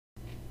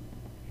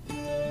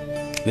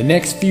The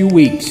next few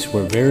weeks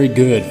were very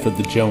good for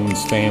the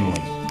Jones family.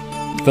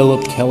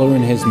 Phillip Keller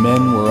and his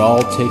men were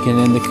all taken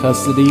into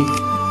custody,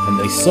 and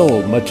they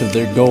sold much of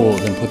their gold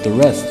and put the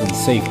rest in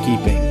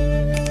safekeeping.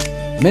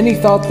 Many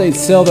thought they'd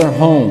sell their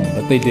home,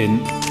 but they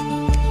didn't.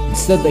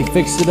 Instead, they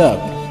fixed it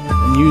up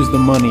and used the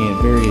money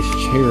in various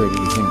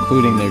charities,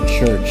 including their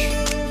church.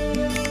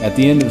 At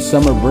the end of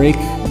summer break,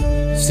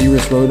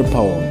 Cyrus wrote a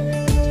poem,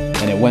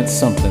 and it went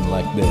something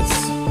like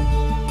this.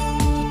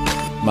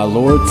 My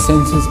Lord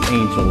sends his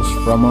angels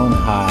from on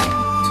high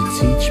to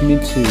teach me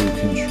to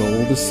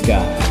control the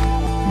sky.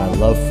 My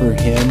love for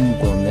him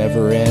will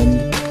never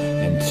end,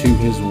 and to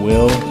his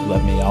will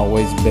let me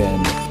always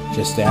bend.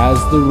 Just as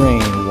the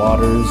rain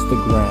waters the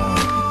ground,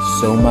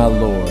 so my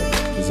Lord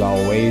is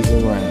always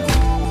around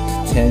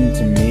to tend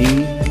to me,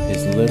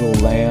 his little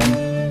lamb,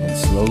 and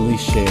slowly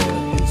share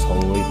his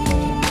holy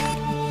plan.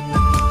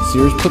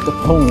 Cyrus put the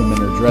poem in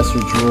her dresser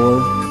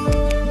drawer,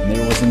 and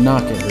there was a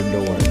knock at her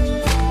door.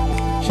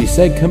 She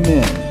said, "Come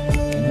in,"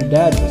 and her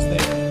dad was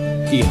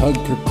there. He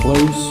hugged her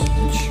close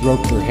and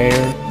stroked her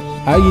hair.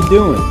 "How you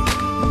doing?"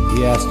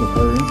 he asked of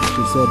her.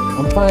 She said,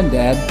 "I'm fine,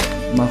 Dad.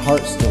 My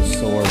heart's still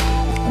sore.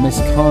 I miss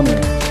Connor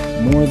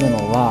more than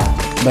a lot.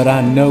 But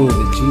I know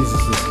that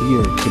Jesus is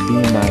here to be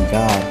my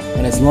God.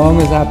 And as long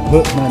as I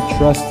put my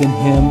trust in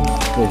him,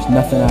 there's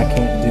nothing I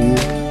can't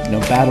do, no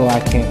battle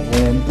I can't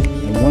win.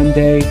 And one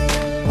day,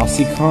 I'll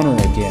see Connor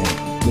again.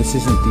 This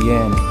isn't the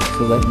end,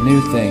 so let new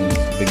things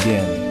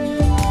begin."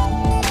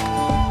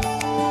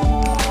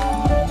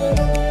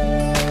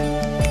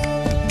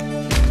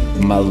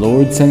 My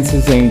Lord sends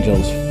his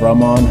angels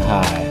from on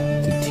high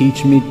to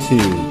teach me to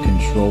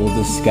control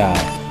the sky.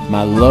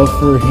 My love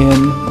for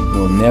him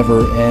will never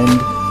end,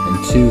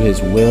 and to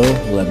his will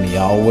let me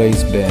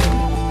always bend.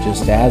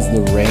 Just as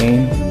the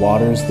rain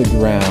waters the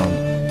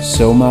ground,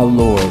 so my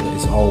Lord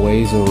is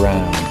always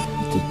around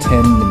to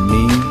tend to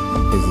me,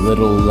 his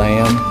little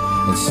lamb,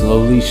 and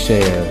slowly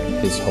share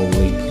his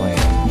holy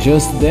plan.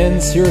 Just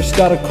then Cyrus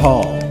got a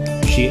call.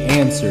 She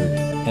answered,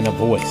 and a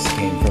voice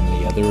came from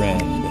the other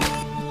end.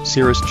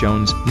 Cyrus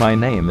Jones, my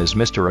name is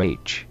Mr.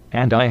 H,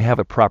 and I have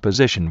a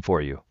proposition for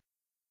you.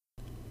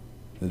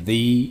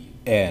 The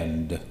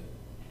end.